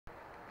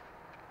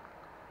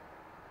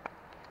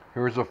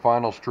Here's the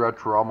final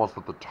stretch. We're almost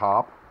at the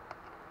top.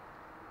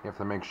 You have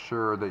to make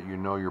sure that you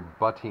know your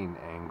butting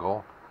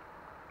angle.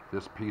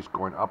 This piece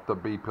going up the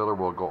B-pillar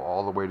will go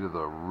all the way to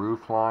the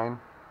roof line,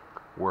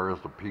 whereas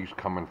the piece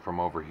coming from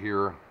over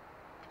here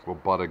will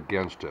butt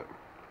against it.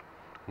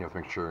 You have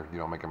to make sure you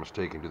don't make a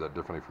mistake and do that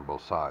differently from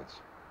both sides.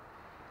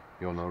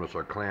 You'll notice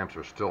our clamps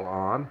are still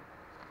on.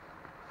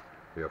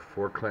 We have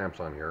 4 clamps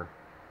on here.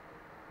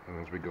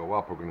 And as we go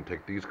up, we're going to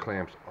take these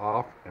clamps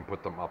off and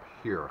put them up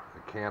here.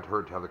 It can't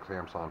hurt to have the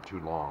clamps on too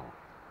long.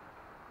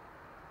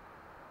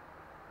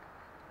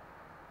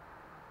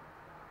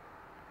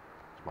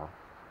 Smile.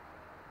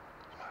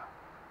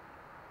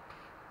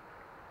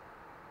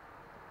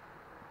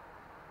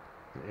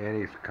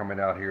 Annie's coming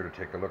out here to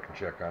take a look and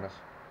check on us.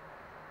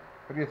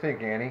 What do you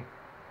think, Annie?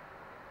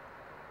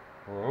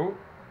 Hello?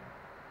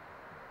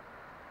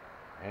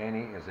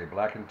 Annie is a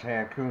black and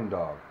tan coon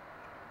dog.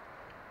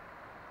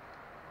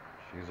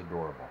 She's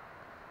adorable.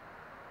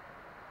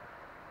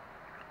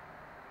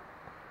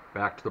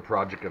 Back to the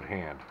project at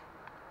hand.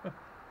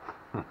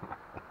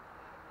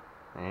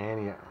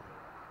 Annie.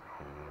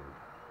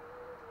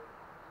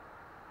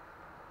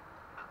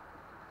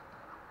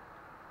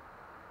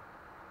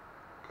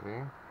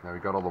 Okay, now we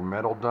got all the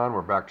metal done.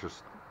 We're back to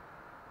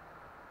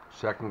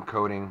second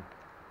coating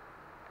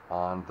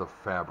on the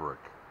fabric.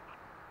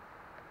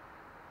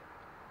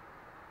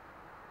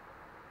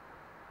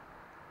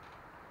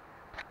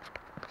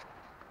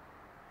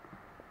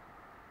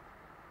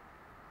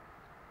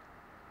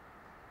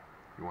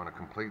 You want a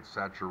complete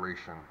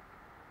saturation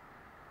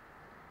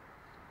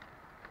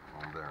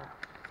on there.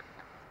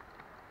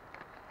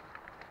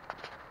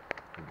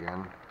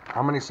 Again,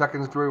 how many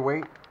seconds do we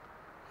wait?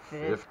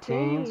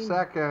 15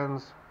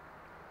 seconds.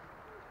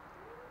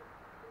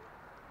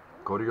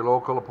 Go to your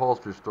local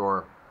upholstery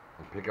store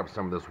and pick up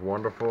some of this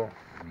wonderful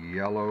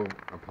yellow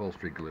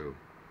upholstery glue.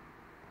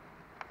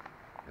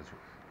 It's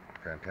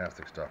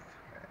fantastic stuff.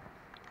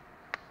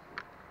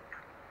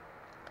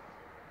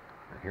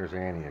 And here's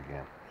Annie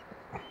again.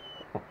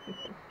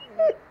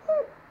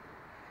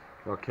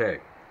 Okay,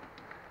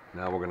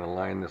 now we're going to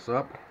line this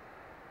up.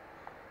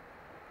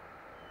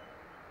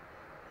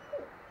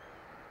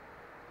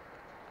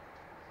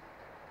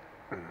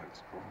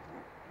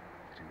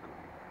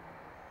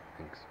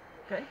 Thanks.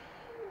 Okay.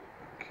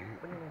 Okay.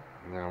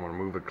 Now I'm going to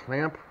move the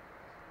clamp.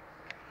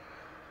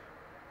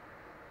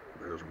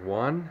 There's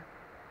one,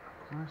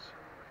 of course.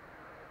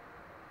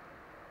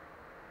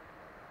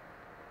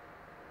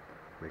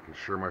 Making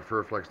sure my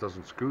furflex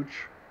doesn't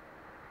scooch.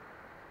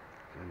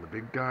 And the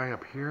big guy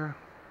up here.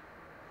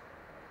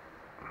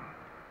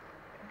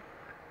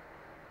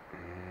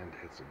 And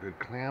it's a good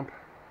clamp.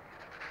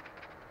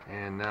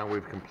 And now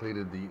we've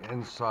completed the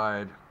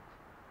inside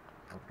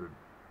of the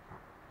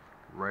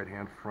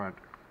right-hand front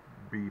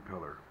B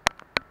pillar.